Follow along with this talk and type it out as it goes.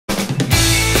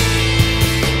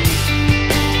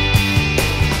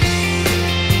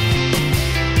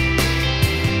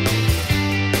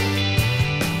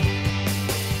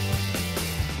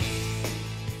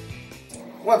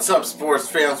What's up, sports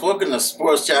fans? Welcome to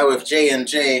Sports Chat with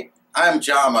J&J. I'm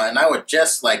Jama, and I would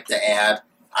just like to add,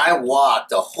 I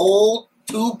walked a whole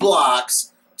 2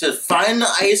 blocks to find the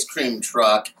ice cream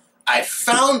truck. I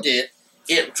found it.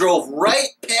 It drove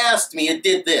right past me. It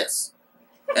did this.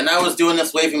 And I was doing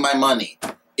this waving my money.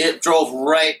 It drove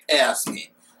right past me.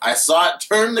 I saw it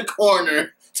turn the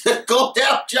corner to go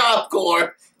down Job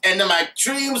Corps, and then my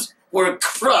dreams were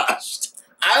crushed.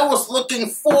 I was looking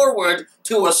forward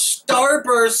to a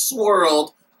Starburst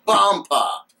swirled bomb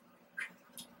pop.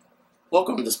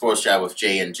 Welcome to Sports Chat with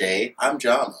J&J. I'm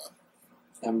Jama.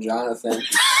 I'm Jonathan.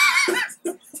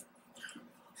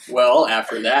 Well,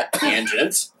 after that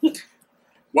tangent,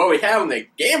 what we have in the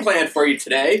game plan for you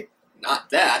today, not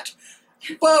that,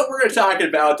 but we're going to talk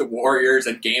about the Warriors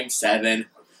in Game 7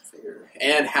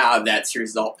 and how that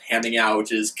series is all panning out,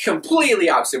 which is completely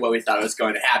opposite what we thought was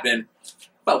going to happen.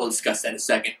 But we'll discuss that in a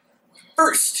second.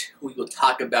 First, we will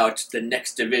talk about the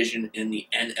next division in the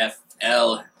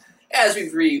NFL, as we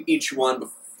review each one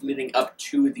leading up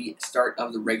to the start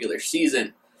of the regular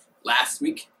season. Last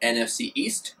week, NFC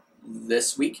East.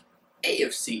 This week,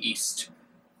 AFC East.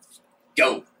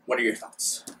 Go. What are your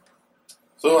thoughts?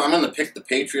 So I'm going to pick the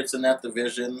Patriots in that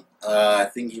division. I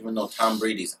think even though Tom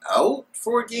Brady's out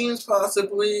 4 games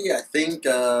possibly, I think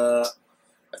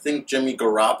Jimmy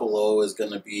Garoppolo is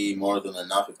going to be more than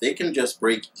enough. If they can just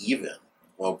break even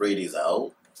while Brady's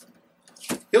out,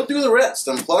 he'll do the rest.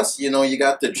 And plus, you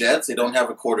got the Jets. They don't have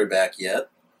a quarterback yet.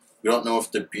 We don't know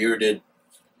if the bearded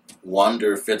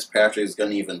wonder Fitzpatrick is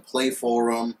going to even play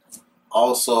for them.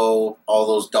 Also, all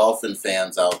those Dolphin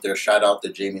fans out there, shout out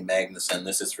to Jamie Magnuson.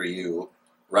 This is for you.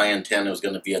 Ryan Tannehill is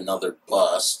going to be another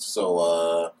bust.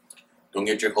 So don't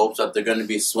get your hopes up. They're going to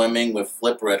be swimming with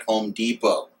Flipper at Home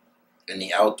Depot in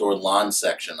the outdoor lawn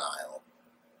section aisle.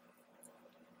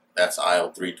 That's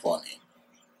aisle 320.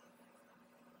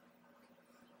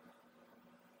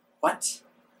 What?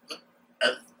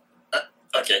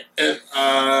 Okay.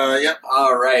 Yep.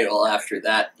 All right. Well, after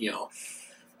that,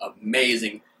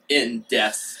 amazing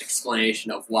in-depth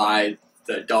explanation of why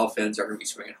the Dolphins are going to be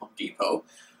swimming at Home Depot,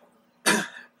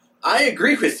 I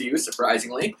agree with you,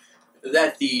 surprisingly,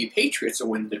 that the Patriots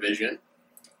will win the division.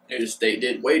 They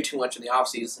did way too much in the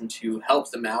offseason to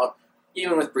help them out.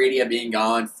 Even with Brady being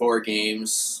gone 4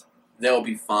 games, they'll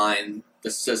be fine. The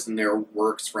system there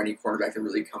works for any quarterback that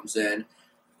really comes in.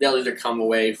 They'll either come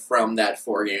away from that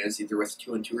 4 games either with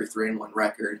 2-2 or 3-1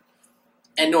 record.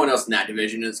 And no one else in that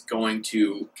division is going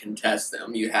to contest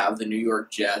them. You have the New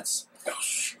York Jets.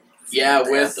 Yeah,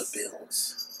 with the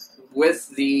Bills. With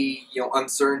the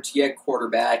uncertainty at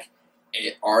quarterback,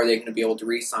 are they going to be able to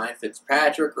re-sign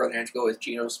Fitzpatrick, or are they going to go with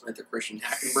Geno Smith or Christian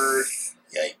Hackenberg?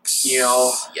 Yikes.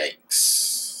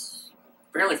 Yikes.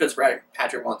 Apparently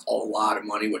Fitzpatrick wants a lot of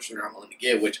money, which they're not willing to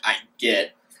give, which I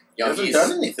get. He hasn't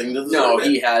done anything to deserve No, it.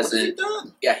 he hasn't. What has he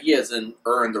done? Yeah, he hasn't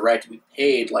earned the right to be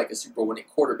paid like a Super Bowl winning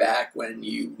quarterback when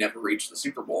you never reach the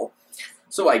Super Bowl.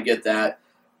 So I get that.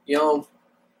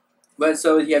 But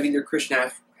so you have either Christian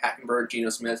Hackenberg, Geno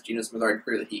Smith. Geno Smith already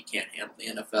proved that he can't handle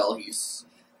the NFL. He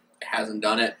hasn't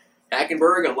done it.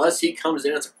 Hackenberg, unless he comes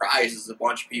in and surprises a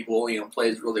bunch of people,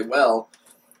 plays really well,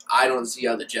 I don't see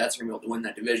how the Jets are going to be able to win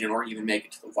that division or even make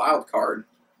it to the wild card.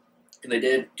 And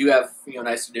they do have a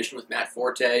nice addition with Matt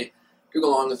Forte to go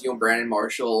along with Brandon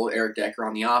Marshall, Eric Decker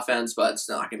on the offense, but it's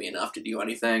not going to be enough to do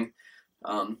anything.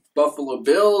 Buffalo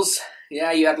Bills,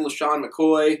 yeah, you have LaShawn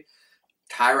McCoy.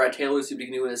 Tyrod Taylor's going to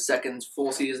be doing his 2nd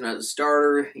full season as a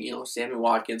starter. Sammy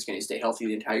Watkins, can he stay healthy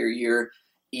the entire year?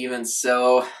 Even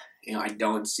so, I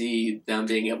don't see them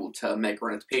being able to make a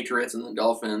run at the Patriots and the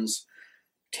Dolphins.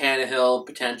 Tannehill,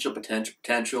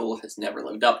 potential, has never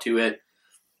lived up to it.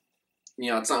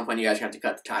 At some point you guys have to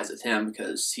cut the ties with him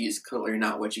because he's clearly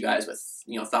not what you guys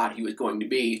thought he was going to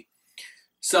be.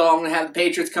 So I'm going to have the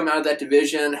Patriots come out of that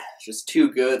division. It's just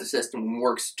too good. The system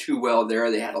works too well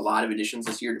there. They had a lot of additions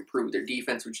this year to improve their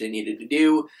defense, which they needed to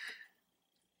do.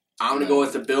 I'm going to go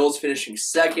with the Bills finishing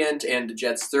 2nd and the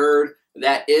Jets 3rd.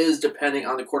 That is depending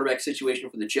on the quarterback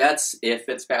situation for the Jets. If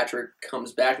Fitzpatrick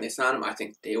comes back and they sign him, I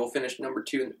think they will finish number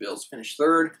 2 and the Bills finish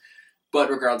 3rd. But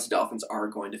regardless, the Dolphins are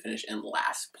going to finish in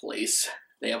last place.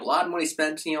 They have a lot of money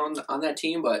spent on that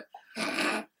team, but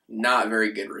not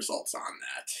very good results on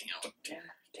that.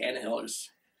 Tannehill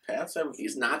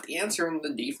he's not the answer, and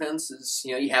the defense is,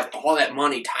 you have all that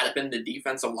money tied up in the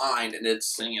defensive line, and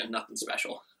it's nothing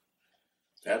special.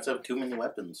 Pats have too many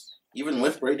weapons, even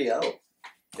with Brady out.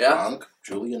 Yeah. Gronk,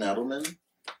 Julian Edelman.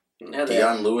 Yeah,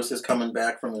 Deion Lewis is coming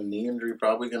back from a knee injury,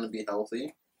 probably going to be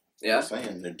healthy. Yeah. I'm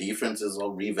saying their defense is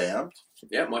all revamped.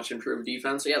 Yeah, much improved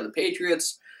defense. Yeah, the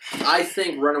Patriots, I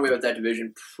think, run away with that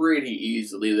division pretty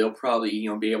easily. They'll probably,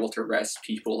 be able to rest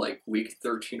people like week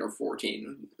 13 or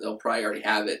 14. They'll probably already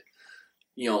have it,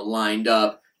 lined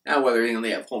up. Now, whether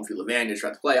they have home field advantage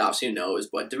throughout the playoffs, who knows?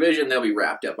 But division, they'll be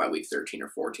wrapped up by week 13 or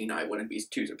 14. I wouldn't be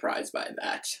too surprised by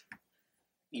that.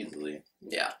 Easily.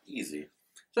 Yeah. Easy.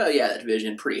 So, yeah, that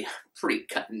division, pretty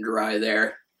cut and dry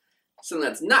there. Something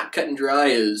that's not cut and dry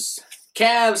is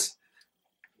Cavs,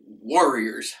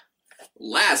 Warriors.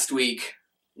 Last week,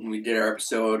 when we did our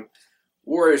episode,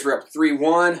 Warriors were up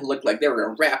 3-1. Looked like they were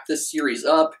going to wrap this series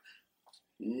up.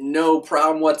 No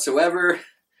problem whatsoever.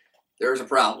 There's a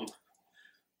problem.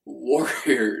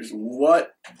 Warriors,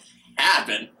 what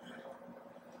happened?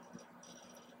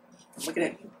 I'm looking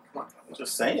at you. Come on. I'm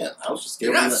just saying. I was just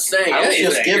You're giving not saying anything. I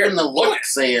was just giving the look, Look.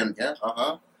 saying, yeah,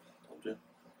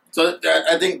 So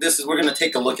I think we're going to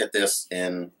take a look at this,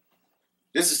 and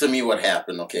this is to me what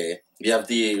happened, okay? You have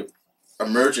the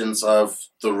emergence of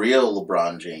the real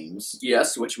LeBron James.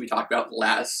 Yes, which we talked about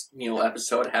last,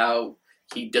 episode, how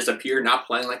he disappeared, not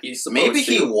playing like he's supposed Maybe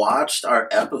to. he watched our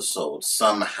episode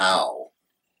somehow,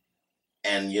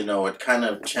 and, it kind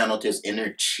of channeled his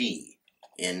inner chi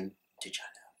into China.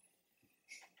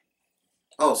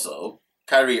 Also,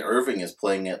 Kyrie Irving is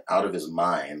playing it out of his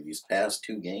mind these past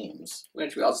 2 games.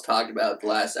 Which we also talked about the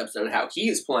last episode, how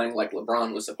he's playing like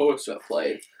LeBron was supposed to have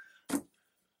played.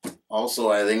 Also,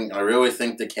 I really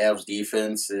think the Cavs'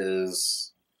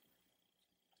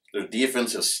 their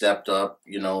defense has stepped up.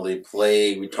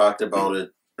 We talked about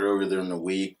it earlier in the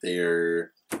week. The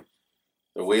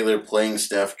way they're playing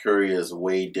Steph Curry is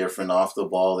way different off the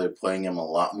ball. They're playing him a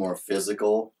lot more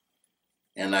physical.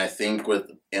 And I think with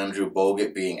Andrew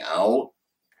Bogut being out,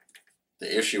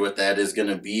 the issue with that is going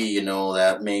to be,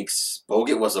 that makes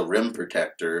Bogut was a rim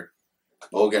protector.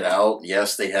 Bogut out.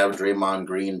 Yes, they have Draymond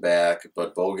Green back,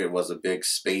 but Bogut was a big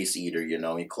space eater,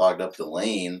 He clogged up the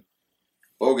lane.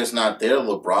 Bogut's not there.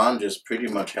 LeBron just pretty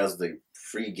much has the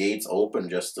free gates open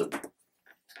just to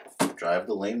drive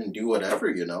the lane and do whatever,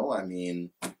 I mean...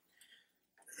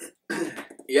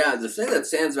 Yeah, the thing that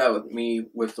stands out with me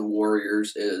with the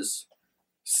Warriors is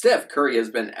Steph Curry has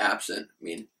been absent. I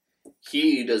mean,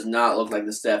 he does not look like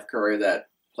the Steph Curry that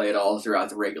played all throughout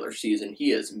the regular season.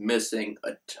 He is missing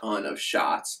a ton of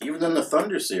shots. Even in the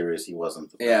Thunder series, he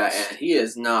wasn't the best. Yeah, and he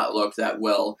has not looked that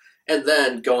well. And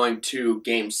then going to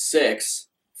Game 6,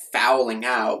 fouling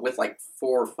out with like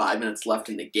 4 or 5 minutes left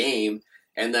in the game,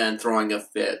 and then throwing a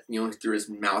fit, through his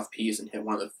mouthpiece and hit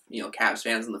one of the, Cavs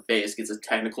fans in the face, gets a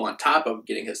technical on top of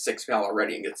getting his 6th foul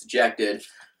already and gets ejected.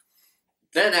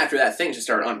 Then after that, things just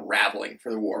started unraveling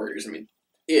for the Warriors. I mean,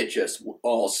 it just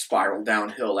all spiraled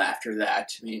downhill after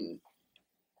that. I mean,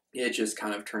 it just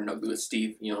kind of turned ugly with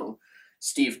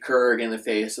Steve Kerr in the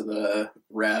face of the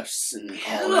refs and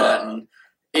all that. And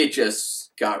it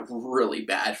just got really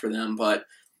bad for them. But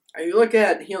you look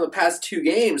at, the past 2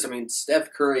 games, I mean,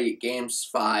 Steph Curry, Games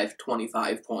 5,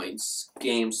 25 points,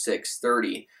 Game 6,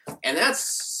 30. And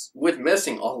that's with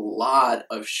missing a lot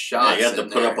of shots. Yeah, you had to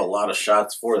put up a lot of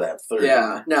shots for that 30.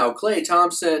 Yeah. Now, Klay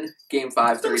Thompson, Game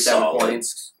 5, 37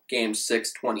 points, Game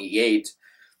 6, 28.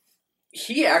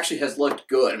 He actually has looked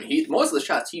good. I mean, most of the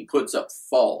shots he puts up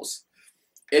falls.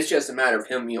 It's just a matter of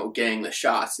him, getting the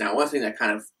shots. Now, one thing that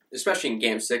kind of, especially in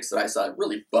Game 6 that I saw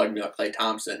really bugged me about Klay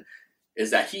Thompson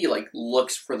is that he,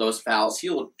 looks for those fouls.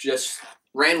 He'll just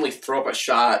randomly throw up a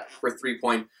shot for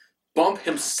 3-point, bump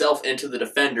himself into the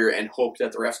defender, and hope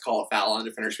that the refs call a foul on the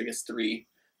defender so he gets 3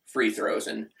 free throws.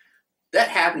 And that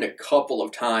happened a couple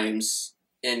of times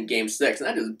in Game 6,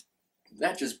 and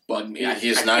that just bugged me.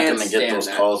 He's not going to get those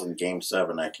calls in Game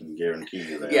 7, I can guarantee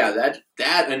you that. Yeah,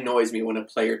 that annoys me when a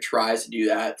player tries to do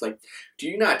that. It's like, do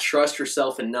you not trust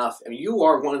yourself enough? I mean, you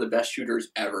are one of the best shooters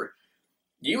ever.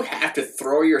 You have to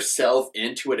throw yourself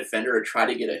into a defender to try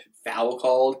to get a foul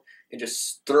called and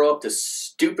just throw up this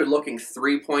stupid-looking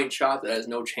 3-point shot that has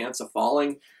no chance of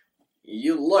falling.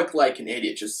 You look like an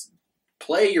idiot. Just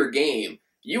play your game.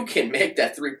 You can make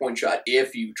that 3-point shot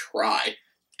if you try.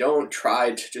 Don't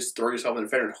try to just throw yourself in the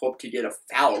defender and hope to get a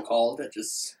foul called. It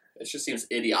just seems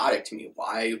idiotic to me.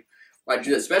 Why do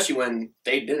that? Especially when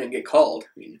they didn't get called.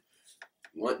 I mean,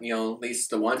 at least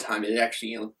the one time it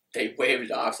actually, they waved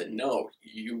it off and no,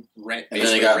 you ran. And then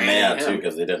they got mad too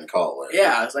because they didn't call it.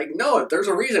 Yeah, it's like, no, there's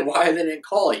a reason why they didn't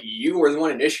call it. You were the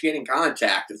one initiating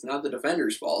contact. It's not the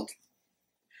defender's fault.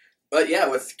 But yeah,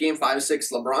 with Game 5 and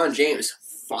 6, LeBron James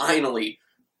finally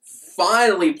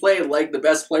played like the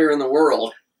best player in the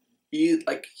world. He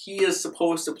is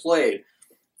supposed to play.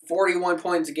 41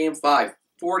 points in Game 5,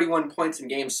 41 points in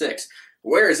Game 6.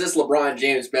 Where has this LeBron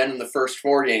James been in the first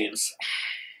 4 games?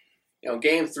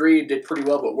 Game 3 did pretty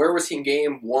well, but where was he in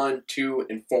Game 1, 2,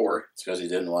 and 4? It's because he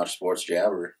didn't watch Sports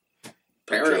Jabber.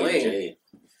 Apparently. J&J.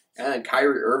 And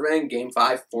Kyrie Irving, Game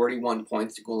 5, 41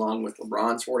 points to go along with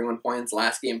LeBron's 41 points.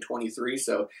 Last game, 23.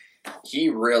 So he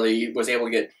really was able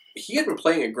to get... He had been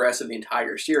playing aggressive the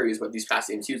entire series, but these past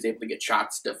games he was able to get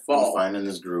shots to fall. Finding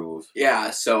his groove. Yeah,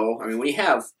 so, when we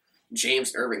have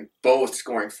James and Irving both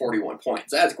scoring 41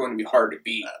 points, that's going to be hard to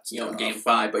beat, in Game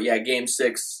 5. But yeah, Game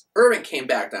 6, Irving came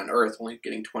back down to earth, only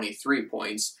getting 23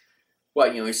 points.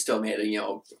 But, he still made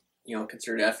a,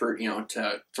 concerted effort,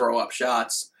 to throw up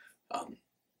shots.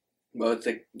 But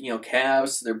the,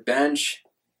 Cavs, their bench,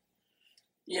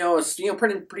 it's,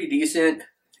 pretty decent.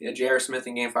 J.R. Smith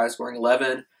in Game 5 scoring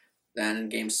 11. Then in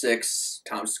Game 6,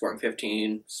 Thompson scoring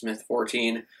 15, Smith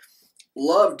 14.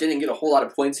 Love didn't get a whole lot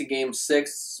of points in Game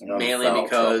 6, mainly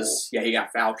because he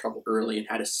got foul trouble early and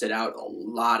had to sit out a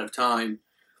lot of time.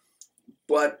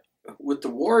 But with the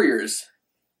Warriors,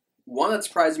 one that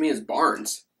surprised me is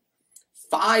Barnes.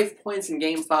 5 points in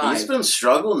Game 5. He's been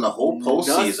struggling the whole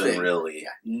postseason, really.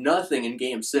 Yeah, nothing in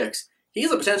Game 6.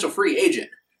 He's a potential free agent.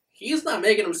 He's not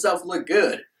making himself look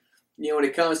good. When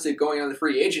it comes to going on the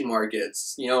free agent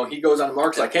markets, he goes on the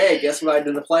market like, hey, guess what I did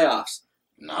in the playoffs?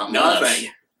 Nothing. Much.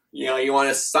 You want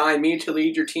to sign me to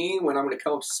lead your team when I'm going to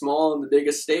come up small on the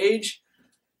biggest stage?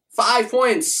 5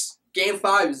 points. Game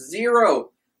 5,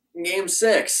 0. Game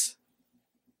 6.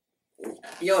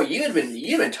 You've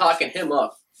been talking him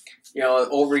up.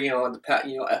 Over on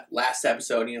the last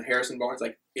episode, Harrison Barnes,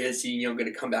 like, is he going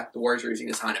to come back to the Warriors, or is he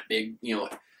going to sign a big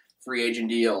free agent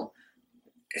deal?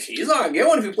 He's not going to get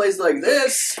one if he plays like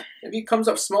this. If he comes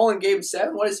up small in Game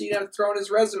 7, what is he going to have to throw on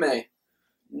his resume?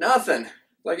 Nothing.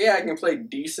 Like, yeah, I can play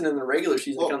decent in the regular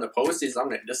season, but on the postseason, I'm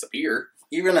going to disappear.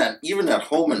 Even at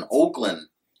home in Oakland,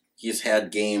 he's had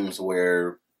games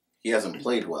where he hasn't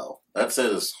played well. That's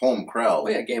his home crowd.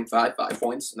 Well, yeah, Game 5, 5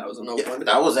 points, and that was in Oakland.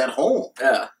 Yeah, that was at home.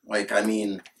 Yeah. Like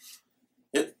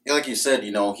you said,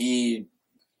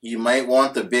 he might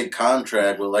want the big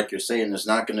contract, but like you're saying, there's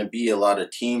not going to be a lot of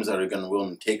teams that are going to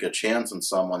willing to take a chance on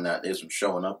someone that isn't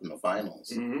showing up in the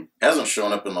finals. Mm-hmm. Hasn't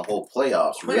shown up in the whole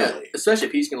playoffs, really. Yeah, especially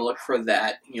if he's going to look for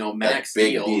that, max that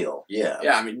big deal. Yeah.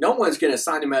 Yeah, no one's going to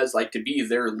sign him as, to be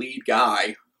their lead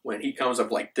guy when he comes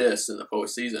up like this in the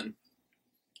postseason.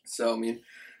 So,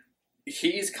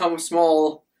 he's come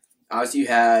small. Obviously, you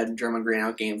had Draymond Green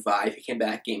out Game 5. He came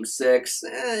back Game 6.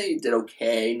 He did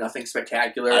okay. Nothing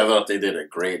spectacular. I thought they did a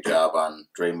great job on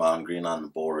Draymond Green on the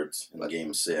boards in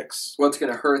Game 6. What's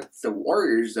going to hurt the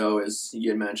Warriors, though, is you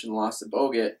had mentioned loss to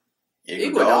Bogut.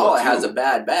 Iguodala has a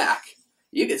bad back.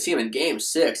 You could see him in Game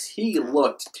 6. He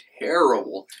looked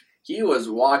terrible. He was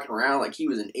walking around like he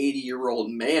was an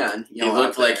 80-year-old man. He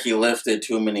looked like he lifted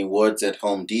too many woods at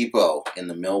Home Depot in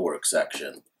the millwork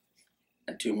section.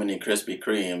 And too many Krispy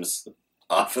Kremes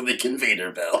off of the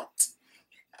conveyor belt.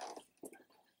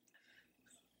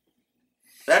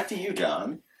 Back to you,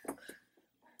 John.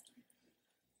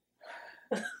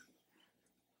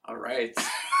 All right.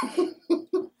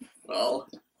 Well,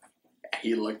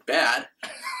 he looked bad.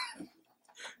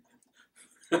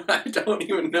 I don't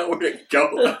even know where to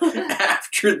go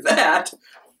after that.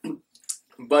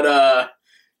 But,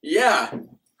 yeah.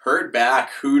 Hurt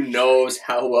back. Who knows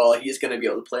how well he's going to be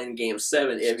able to play in Game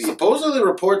 7. Supposedly,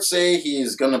 reports say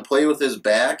he's going to play with his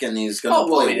back and he's going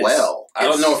to play well. I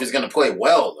don't know if he's going to play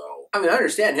well, though. I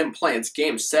understand him playing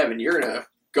Game 7. You're going to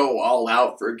go all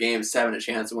out for Game 7, a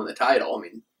chance to win the title.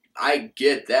 I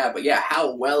get that. But, yeah,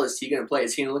 how well is he going to play?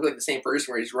 Is he going to look like the same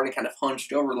person where he's running kind of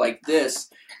hunched over like this,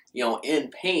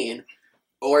 in pain?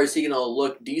 Or is he going to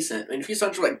look decent? If he's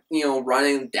essentially,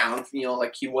 running down,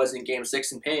 like he was in Game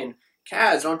 6 in pain,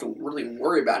 Cavs don't have to really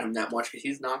worry about him that much because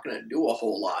he's not going to do a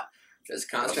whole lot.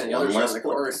 Just concentrate on the other side of the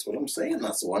court. That's what I'm saying.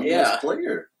 That's one less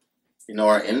player.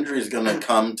 Our injury is going to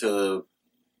come to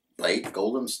bite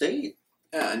Golden State.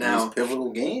 Yeah, now this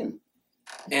pivotal game.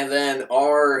 And then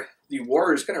are the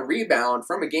Warriors going to rebound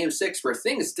from a Game 6 where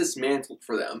things dismantled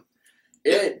for them?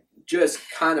 It just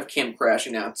kind of came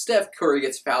crashing down. Steph Curry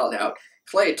gets fouled out.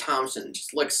 Klay Thompson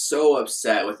just looks so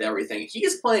upset with everything. He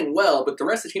is playing well, but the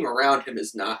rest of the team around him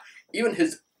is not. Even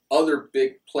his other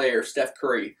big player, Steph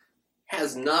Curry,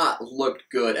 has not looked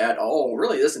good at all,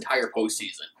 really, this entire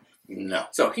postseason. No.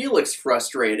 So he looks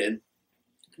frustrated.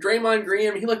 Draymond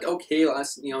Green, he looked okay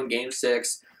in Game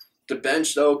 6. The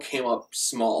bench, though, came up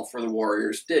small for the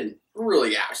Warriors. Didn't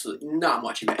really absolutely not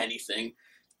much of anything.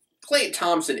 Klay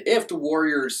Thompson, if the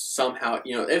Warriors somehow,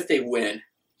 if they win,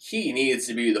 he needs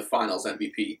to be the Finals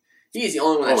MVP. He's the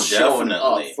only one that's shown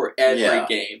up for every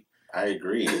game. I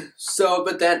agree. So,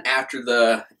 but then after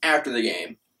the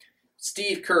game,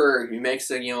 Steve Kerr, he makes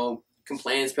a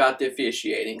complains about the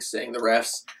officiating, saying the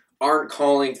refs aren't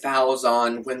calling fouls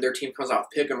on when their team comes off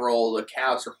pick and roll. The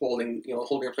Cavs are holding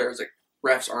their players. Like,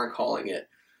 refs aren't calling it.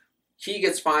 He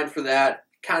gets fined for that.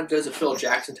 Kind of does a Phil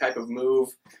Jackson type of move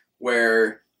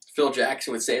where Phil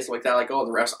Jackson would say something like that, like, oh,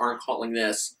 the refs aren't calling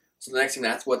this. So the next thing,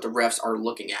 that's what the refs are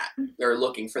looking at. They're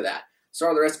looking for that. So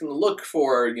are the refs going to look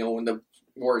for, when the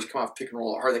Warriors come off pick and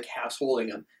roll, are the Cavs holding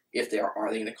them? If they are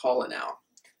they going to call it now?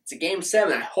 It's a Game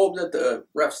 7. I hope that the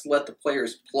refs let the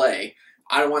players play.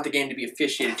 I don't want the game to be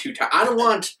officiated 2 times. I don't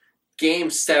want Game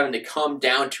 7 to come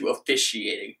down to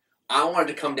officiating. I want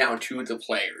it to come down to the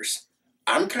players.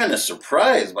 I'm kind of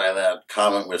surprised by that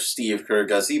comment with Steve Kerr,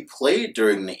 because he played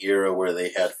during the era where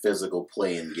they had physical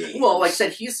play in games. Well, like I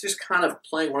said, he's just kind of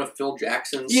playing one of Phil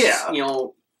Jackson's,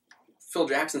 Phil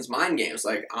Jackson's mind games.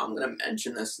 Like, I'm going to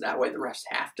mention this, that way the refs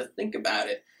have to think about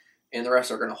it, and the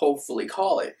refs are going to hopefully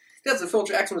call it. That's what Phil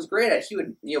Jackson was great at. He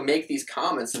would, make these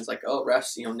comments, and it's like, oh,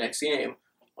 refs, next game,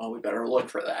 oh, we better look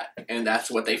for that. And that's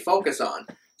what they focus on.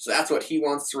 So that's what he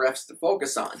wants the refs to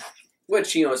focus on.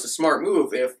 Which, is a smart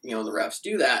move if, the refs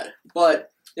do that.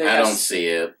 But I don't see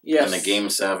it. Yes. In the Game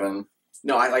 7.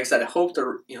 No, like I said, I hope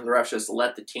the refs just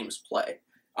let the teams play.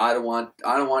 I don't want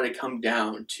it to come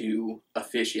down to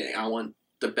officiating. I want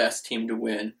the best team to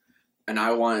win, and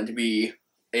I want it to be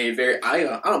a very.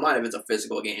 I don't mind if it's a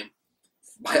physical game.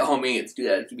 By all means, do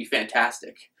that. It can be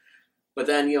fantastic. But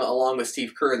then, along with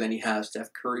Steve Kerr, then you have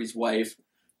Steph Curry's wife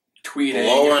tweeting,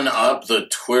 blowing up the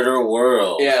Twitter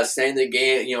world. Yeah, saying the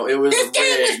game, it was rigged. This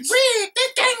game was rigged.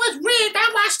 This game was rigged.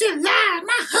 I watched it live.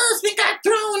 My husband got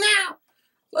thrown out.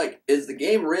 Like, is the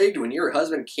game rigged when your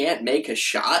husband can't make a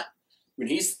shot? When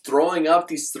he's throwing up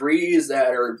these threes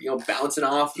that are, bouncing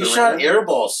off the rim? He shot air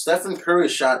balls. Stephen Curry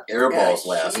shot air balls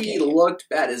last game. He looked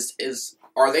bad.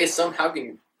 Are they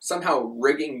somehow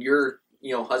rigging your,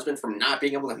 husband from not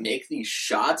being able to make these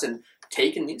shots and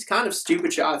taking these kind of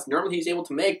stupid shots normally he's able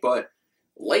to make, but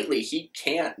lately he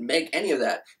can't make any of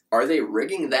that? Are they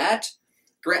rigging that?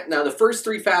 Now, the first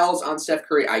 3 fouls on Steph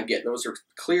Curry, I get. Those are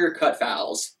clear-cut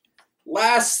fouls.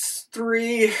 Last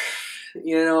 3,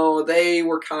 they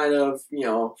were kind of,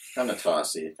 kind of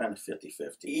tossy, kind of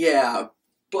 50-50. Yeah,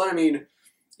 but,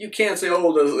 you can't say,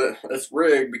 oh, that's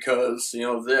rigged because,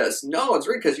 this. No, it's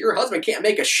rigged because your husband can't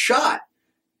make a shot.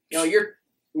 Your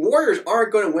Warriors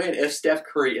aren't going to win if Steph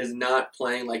Curry is not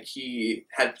playing like he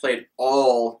had played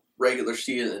all regular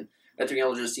season. And to be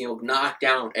able to just, knock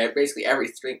down basically every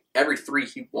three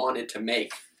he wanted to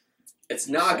make. It's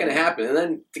not going to happen. And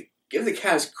then to give the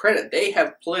Cavs credit, they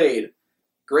have played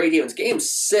great games. Game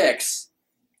 6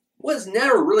 was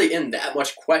never really in that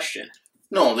much question.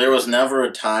 No, there was never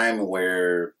a time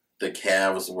where the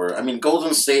Cavs were.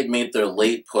 Golden State made their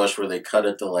late push where they cut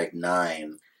it to like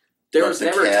 9. There was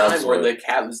never a time where the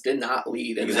Cavs did not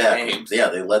lead in the games. Yeah,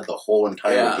 they led the whole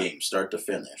entire game, start to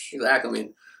finish.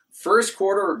 Exactly. First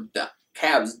quarter, the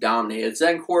Cavs dominated.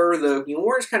 Second quarter, the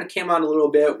Warriors kind of came on a little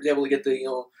bit, was able to get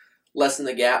the lessen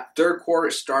the gap. Third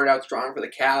quarter started out strong for the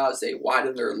Cavs. They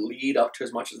widened their lead up to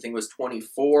as much as I think it was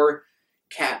 24.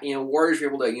 Warriors were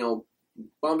able to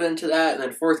bump into that, and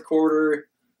then fourth quarter,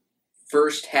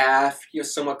 first half,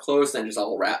 somewhat close, then just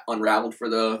all unraveled for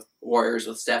the Warriors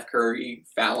with Steph Curry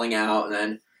fouling out, and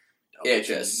then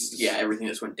everything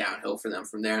just went downhill for them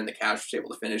from there, and the Cavs were able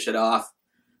to finish it off.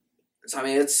 So,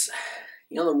 it's,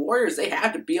 the Warriors, they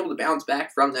have to be able to bounce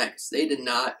back from that, because they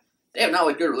have not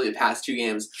looked good really the past 2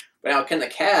 games. But now, can the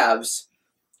Cavs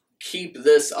keep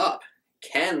this up?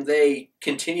 Can they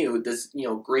continue with this,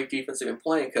 great defense they've been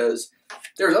playing? Because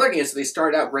there's other games that they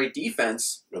started out great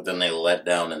defense, but then they let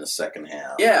down in the second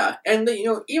half. Yeah, and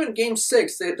even Game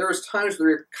 6, there was times where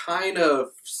they were kind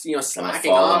of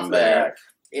slacking off there,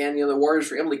 and the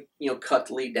Warriors were able to cut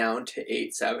the lead down to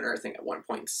 8-7, or I think at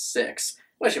 1.6,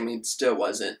 which still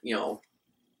wasn't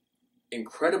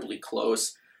incredibly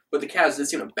close. But the Cavs did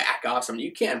seem to back off some.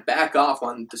 You can't back off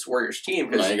on this Warriors team.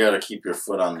 No, you got to keep your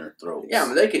foot on their throats.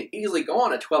 Yeah, they can easily go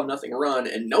on a 12-0 run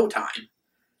in no time.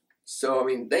 So,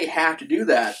 they have to do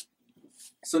that.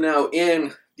 So now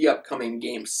in the upcoming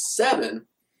Game 7,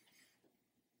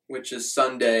 which is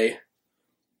Sunday,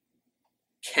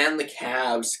 can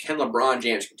LeBron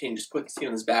James continue to just put this team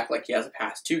on his back like he has the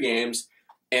past 2 games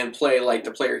and play like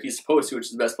the player he's supposed to, which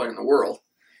is the best player in the world?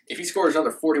 If he scores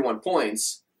another 41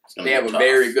 points, they have a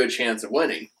very good chance of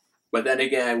winning. But then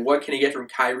again, what can he get from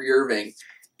Kyrie Irving?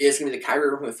 Is it going to be the Kyrie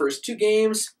Irving from the first 2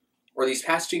 games, or these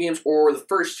past 2 games, or the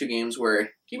first 2 games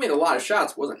where he made a lot of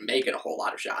shots, wasn't making a whole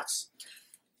lot of shots?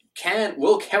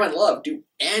 Will Kevin Love do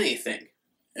anything?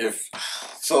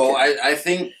 I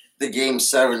think the Game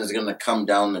 7 is going to come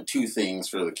down to 2 things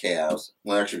for the Cavs.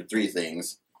 Well, actually 3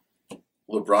 things.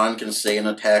 LeBron can stay in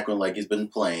attack mode like he's been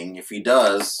playing. If he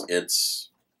does,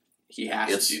 he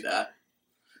has to do that.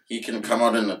 He can come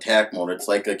out in attack mode. It's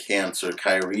like a cancer.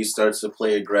 Kyrie starts to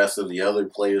play aggressive. The other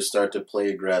players start to play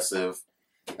aggressive.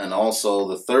 And also,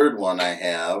 the third one I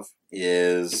have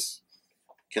is,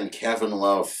 can Kevin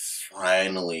Love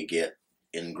finally get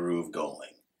in groove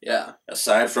going? Yeah.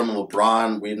 Aside from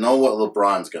LeBron, we know what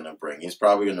LeBron's going to bring. He's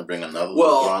probably going to bring another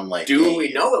LeBron-like game. Do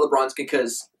we know what LeBron's going to?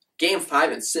 Because Game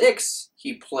 5 and 6,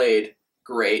 he played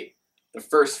great. The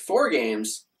first 4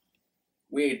 games,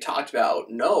 we talked about,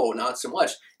 no, not so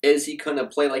much. Is he going to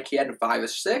play like he had in 5 or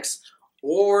 6?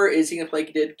 Or is he going to play like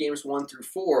he did games 1 through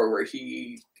 4, where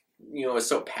he, is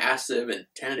so passive and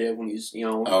tentative when he's,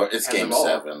 Oh, it's Game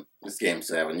 7. It's Game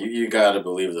 7. You got to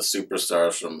believe the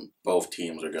superstars from both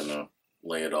teams are going to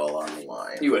lay it all on the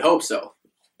line. You would hope so.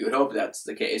 You would hope that's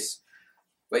the case.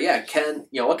 But yeah,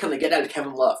 what can they get out of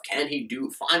Kevin Love? Can he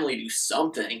finally do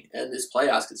something in this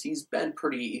playoffs? Because he's been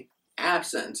pretty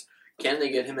absent. Can they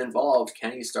get him involved?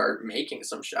 Can he start making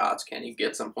some shots? Can he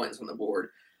get some points on the board?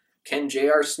 Can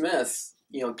J.R. Smith,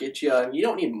 get you? You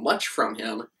don't need much from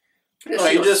him.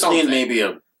 You just need maybe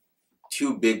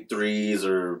 2 big threes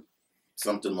or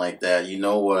something like that. You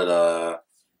know what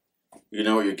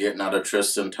you're getting out of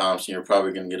Tristan Thompson. You're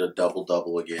probably going to get a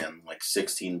double-double again, like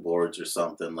 16 boards or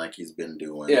something like he's been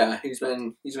doing. Yeah, he's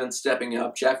been stepping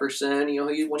up. Jefferson,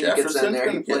 when he gets in there,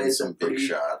 he plays some big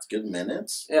shots, good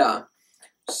minutes. Yeah.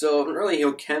 So really,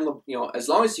 as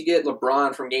long as you get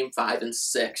LeBron from Game 5 and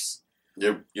 6,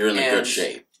 you're in good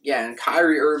shape. Yeah, and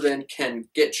Kyrie Irving can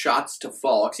get shots to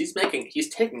fall because he's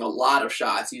taking a lot of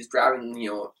shots. He's driving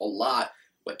a lot,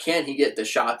 but can he get the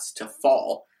shots to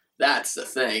fall? That's the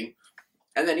thing.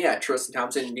 And then Tristan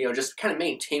Thompson, just kind of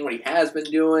maintain what he has been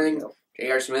doing. Yep.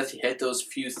 J.R. Smith, he hit those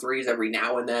few threes every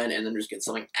now and then just get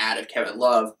something out of Kevin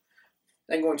Love.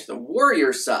 Then going to the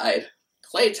Warriors side,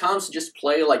 Klay Thompson just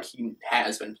play like he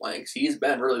has been playing. Because he's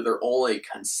been really their only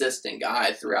consistent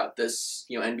guy throughout this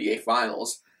NBA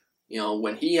Finals.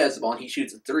 When he has the ball and he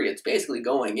shoots a 3, it's basically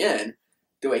going in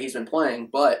the way he's been playing.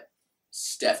 But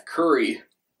Steph Curry,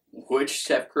 which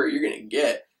Steph Curry you're going to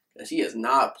get? Because he has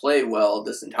not played well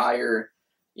this entire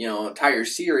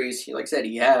series. Like I said,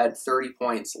 he had 30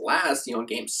 points last,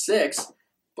 Game 6.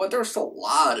 But there was a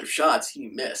lot of shots he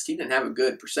missed. He didn't have a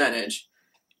good percentage.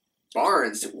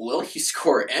 Barnes, will he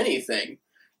score anything?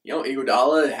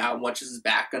 Iguodala, how much is his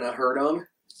back going to hurt him?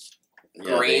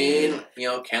 Green,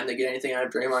 can they get anything out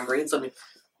of Draymond Green? So,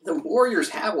 the Warriors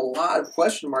have a lot of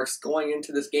question marks going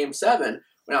into this Game 7.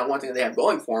 Now, one thing they have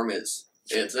going for them is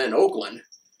it's in Oakland.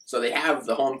 So they have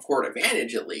the home court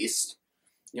advantage at least.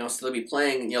 So they'll be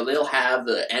playing, they'll have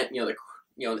the energy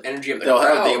of the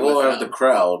crowd. They will have the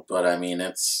crowd, but I mean,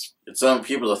 it's something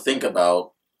people to think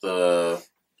about.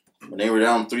 When they were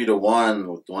down 3-1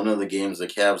 with one of the games the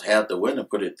Cavs had to win and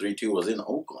put it 3-2 was in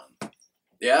Oakland.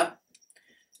 Yeah.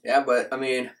 Yeah, but I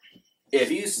mean, if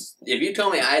you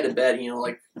told me I had to bet,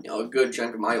 a good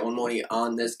chunk of my own money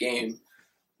on this game,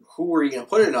 who were you going to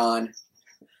put it on?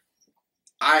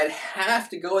 I'd have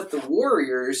to go with the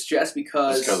Warriors just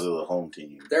because of the home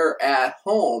team. They're at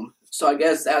home, so I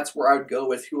guess that's where I would go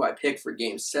with who I picked for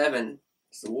Game 7.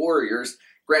 It's the Warriors.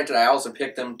 Granted, I also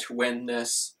picked them to win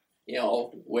this,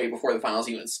 way before the finals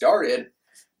even started.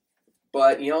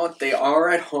 But, they are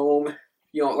at home.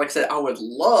 Like I said, I would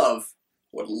love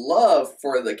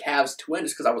for the Cavs to win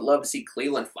just because I would love to see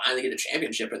Cleveland finally get a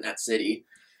championship in that city.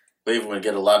 Cleveland would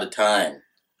get a lot of time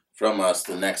from us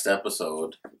the next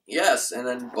episode. Yes, and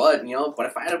then, but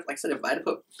if I had to, like I said, if I had to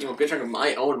put, a good chunk of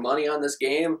my own money on this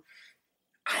game,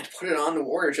 I'd put it on the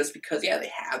Warriors just because, they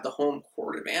have the home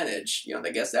court advantage. I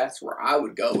guess that's where I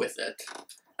would go with it.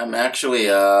 I'm actually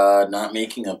not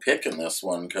making a pick in this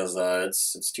one because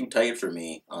it's too tight for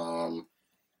me.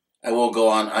 I will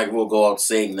go out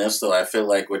saying this though. I feel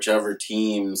like whichever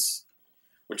team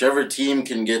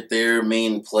can get their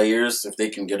main players, if they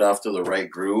can get off to the right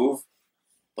groove,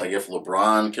 like if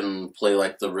LeBron can play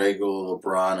like the regular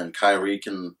LeBron and Kyrie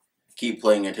can keep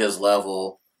playing at his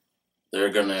level,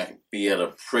 they're going to be at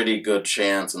a pretty good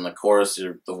chance. And of course,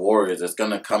 the Warriors, it's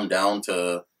going to come down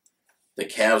to the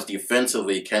Cavs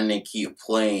defensively. Can they keep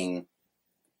playing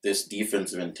this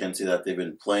defensive intensity that they've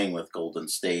been playing with Golden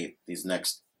State these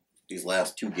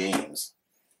last 2 games?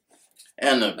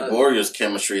 And the Warriors'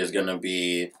 chemistry is going to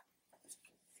be,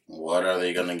 what are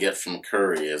they going to get from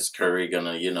Curry? Is Curry going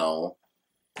to,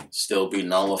 still be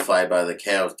nullified by the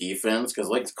Cavs defense? Because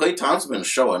Klay Thompson's been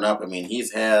showing up. I mean,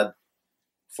 he's had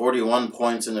 41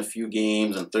 points in a few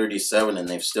games and 37, and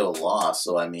they've still lost.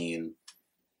 So, I mean,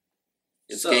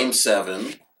 it's Game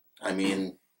 7. I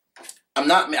mean,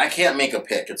 I can't make a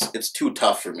pick. It's too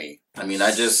tough for me. I mean,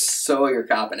 So you're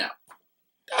copping out.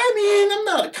 I mean, I'm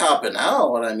not copping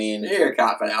out. I mean, You're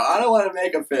copping out. I don't want to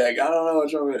make a pick. I don't know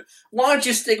what's wrong with it. Why don't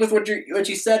you stick with what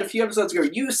you said a few episodes ago?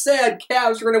 You said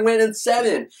Cavs were going to win in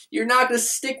 7. You're not going to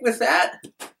stick with that?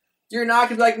 You're not going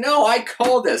to be like, no, I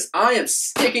called this. I am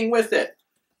sticking with it.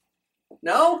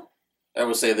 No? I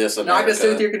will say this, America. Not going to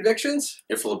stick with your convictions?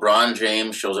 If LeBron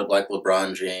James shows up like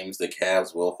LeBron James, the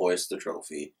Cavs will hoist the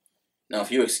trophy. Now,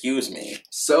 if you excuse me.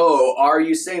 So, are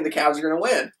you saying the Cavs are going to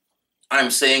win? I'm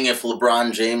saying if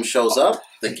LeBron James shows up,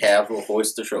 the Cavs will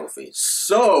hoist the trophy.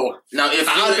 So, now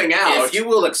if you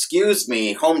will excuse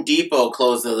me, Home Depot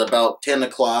closes at about 10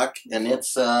 o'clock, and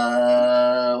it's,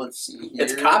 let's see here.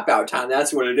 It's cop-out time,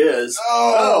 that's what it is.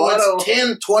 It's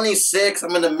 10:26. I'm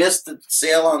going to miss the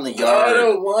sale on the yard. I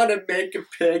don't want to make a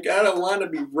pick. I don't want to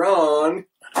be wrong.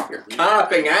 You're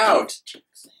copping out.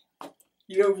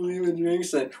 You don't believe in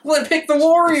jinxing. Well, then pick the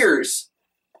Warriors.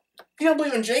 If you don't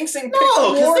believe in jinxing, pick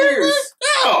the Warriors.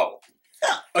 No.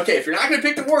 Okay, if you're not going to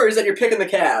pick the Warriors, then you're picking the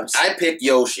Cavs. I picked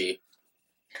Yoshi.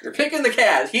 You're picking the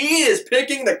Cavs. He is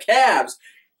picking the Cavs.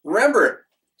 Remember,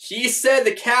 he said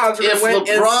the Cavs are going to win in 7.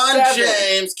 If LeBron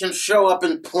James can show up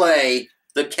and play,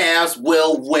 the Cavs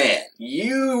will win.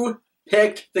 You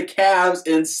picked the Cavs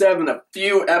in 7 a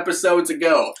few episodes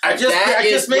ago. I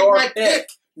just made my pick.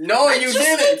 No, you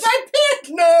didn't. I picked.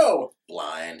 No.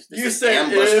 Blind. You said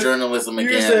ambush journalism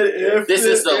again. You said if. This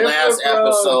is the last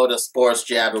episode of Sports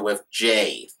Jabber with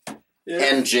Jay.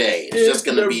 And Jay. It's just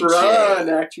going to be Jay. LeBron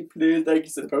actually plays like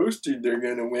he's supposed to, they're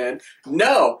going to win.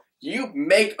 No. You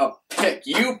make a pick.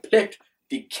 You picked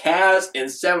the Cavs in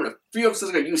 7 a few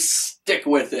episodes ago. You stick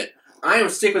with it. I am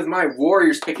stick with my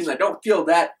Warriors picking. I don't feel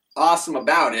that awesome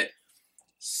about it.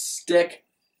 Stick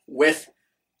with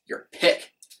your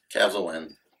pick. Cavs will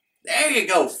win. There you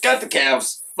go. Got the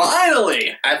Cavs.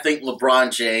 Finally. I think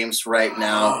LeBron James right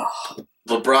now.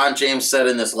 LeBron James said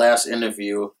in this last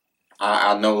interview,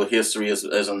 I know history is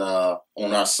on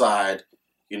our side.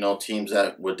 You know, teams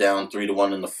that were down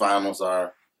 3-1 in the finals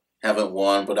haven't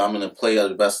won, but I'm going to play to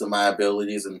the best of my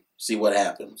abilities and see what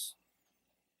happens.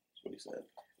 That's what he said.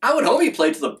 I would hope he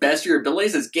played to the best of your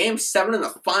abilities. It's Game 7 in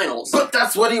the finals. But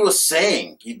that's what he was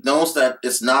saying. He knows that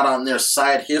it's not on their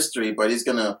side history, but he's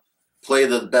going to play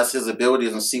the best of his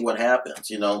abilities and see what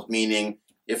happens. You know, meaning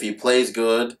if he plays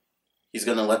good, he's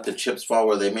going to let the chips fall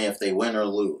where they may if they win or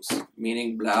lose.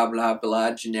 Meaning blah, blah, blah,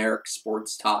 generic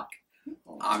sports talk.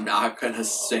 I'm not going to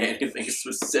say anything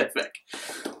specific.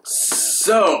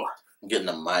 So, I'm getting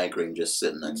a migraine just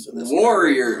sitting next to this.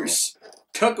 Warriors.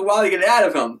 Took a while to get out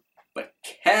of him. But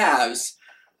Cavs,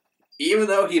 even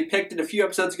though he picked it a few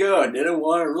episodes ago, I didn't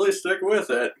want to really stick with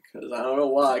it. Because I don't know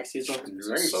why, because he's not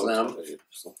drinking them.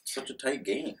 Such a tight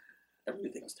game.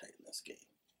 Everything's tight in this game.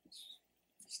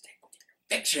 Stick with your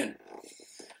conviction.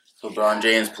 LeBron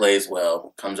James plays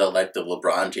well. Comes out like the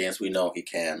LeBron James we know he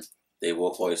can. They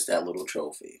will hoist that little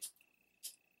trophy.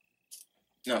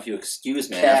 Now, if you excuse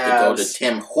me, Cavs. I have to go to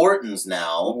Tim Hortons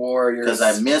now. Warriors. Because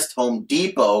I missed Home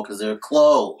Depot because they're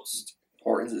closed.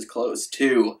 Hortons is closed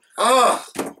too. Oh,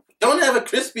 don't have a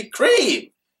Krispy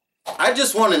Kreme. I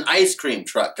just want an ice cream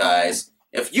truck, guys.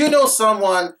 If you know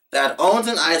someone that owns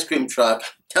an ice cream truck,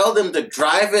 tell them to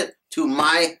drive it to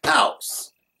my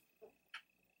house.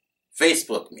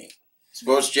 Facebook me.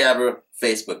 Sports Jabber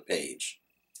Facebook page.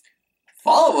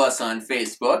 Follow us on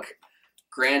Facebook.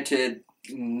 Granted,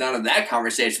 none of that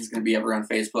conversation is going to be ever on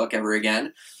Facebook ever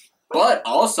again. But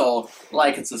also,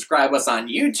 like and subscribe us on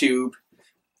YouTube.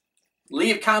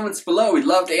 Leave comments below. We'd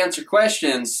love to answer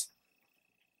questions.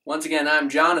 Once again, I'm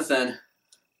Jonathan.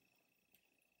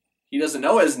 He doesn't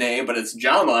know his name, but it's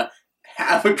Jama.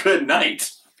 Have a good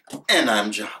night. And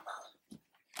I'm Jama.